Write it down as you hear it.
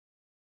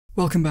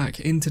Welcome back.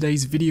 In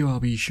today's video I'll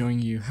be showing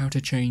you how to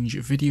change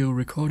video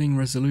recording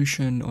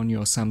resolution on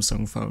your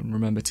Samsung phone.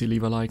 Remember to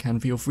leave a like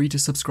and feel free to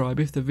subscribe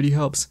if the video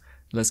helps.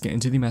 Let's get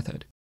into the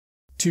method.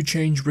 To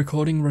change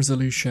recording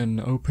resolution,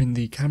 open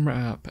the camera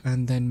app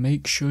and then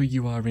make sure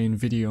you are in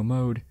video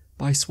mode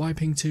by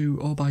swiping to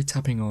or by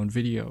tapping on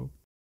video.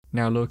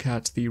 Now look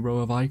at the row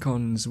of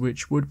icons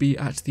which would be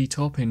at the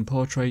top in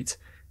portrait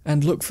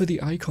and look for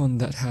the icon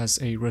that has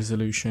a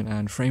resolution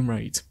and frame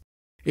rate.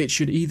 It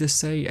should either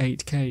say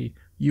 8K,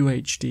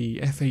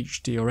 UHD,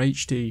 FHD or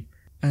HD,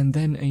 and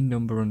then a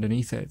number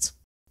underneath it.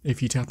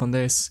 If you tap on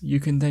this, you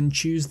can then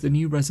choose the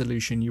new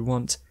resolution you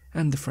want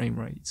and the frame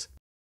rate,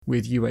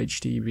 with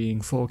UHD being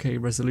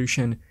 4K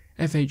resolution,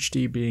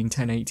 FHD being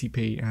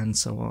 1080p and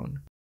so on.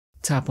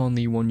 Tap on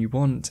the one you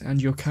want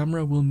and your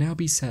camera will now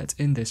be set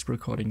in this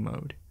recording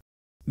mode.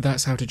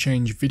 That's how to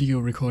change video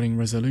recording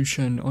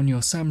resolution on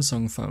your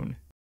Samsung phone.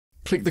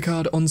 Click the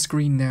card on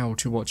screen now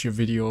to watch a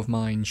video of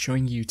mine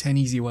showing you 10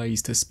 easy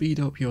ways to speed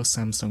up your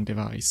Samsung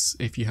device.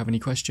 If you have any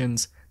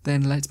questions,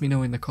 then let me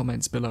know in the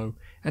comments below,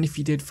 and if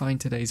you did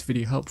find today's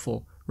video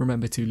helpful,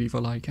 remember to leave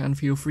a like and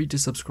feel free to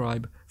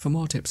subscribe for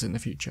more tips in the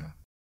future.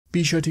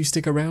 Be sure to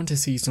stick around to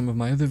see some of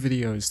my other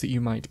videos that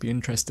you might be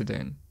interested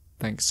in.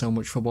 Thanks so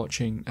much for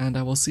watching, and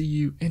I will see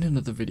you in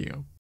another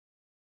video.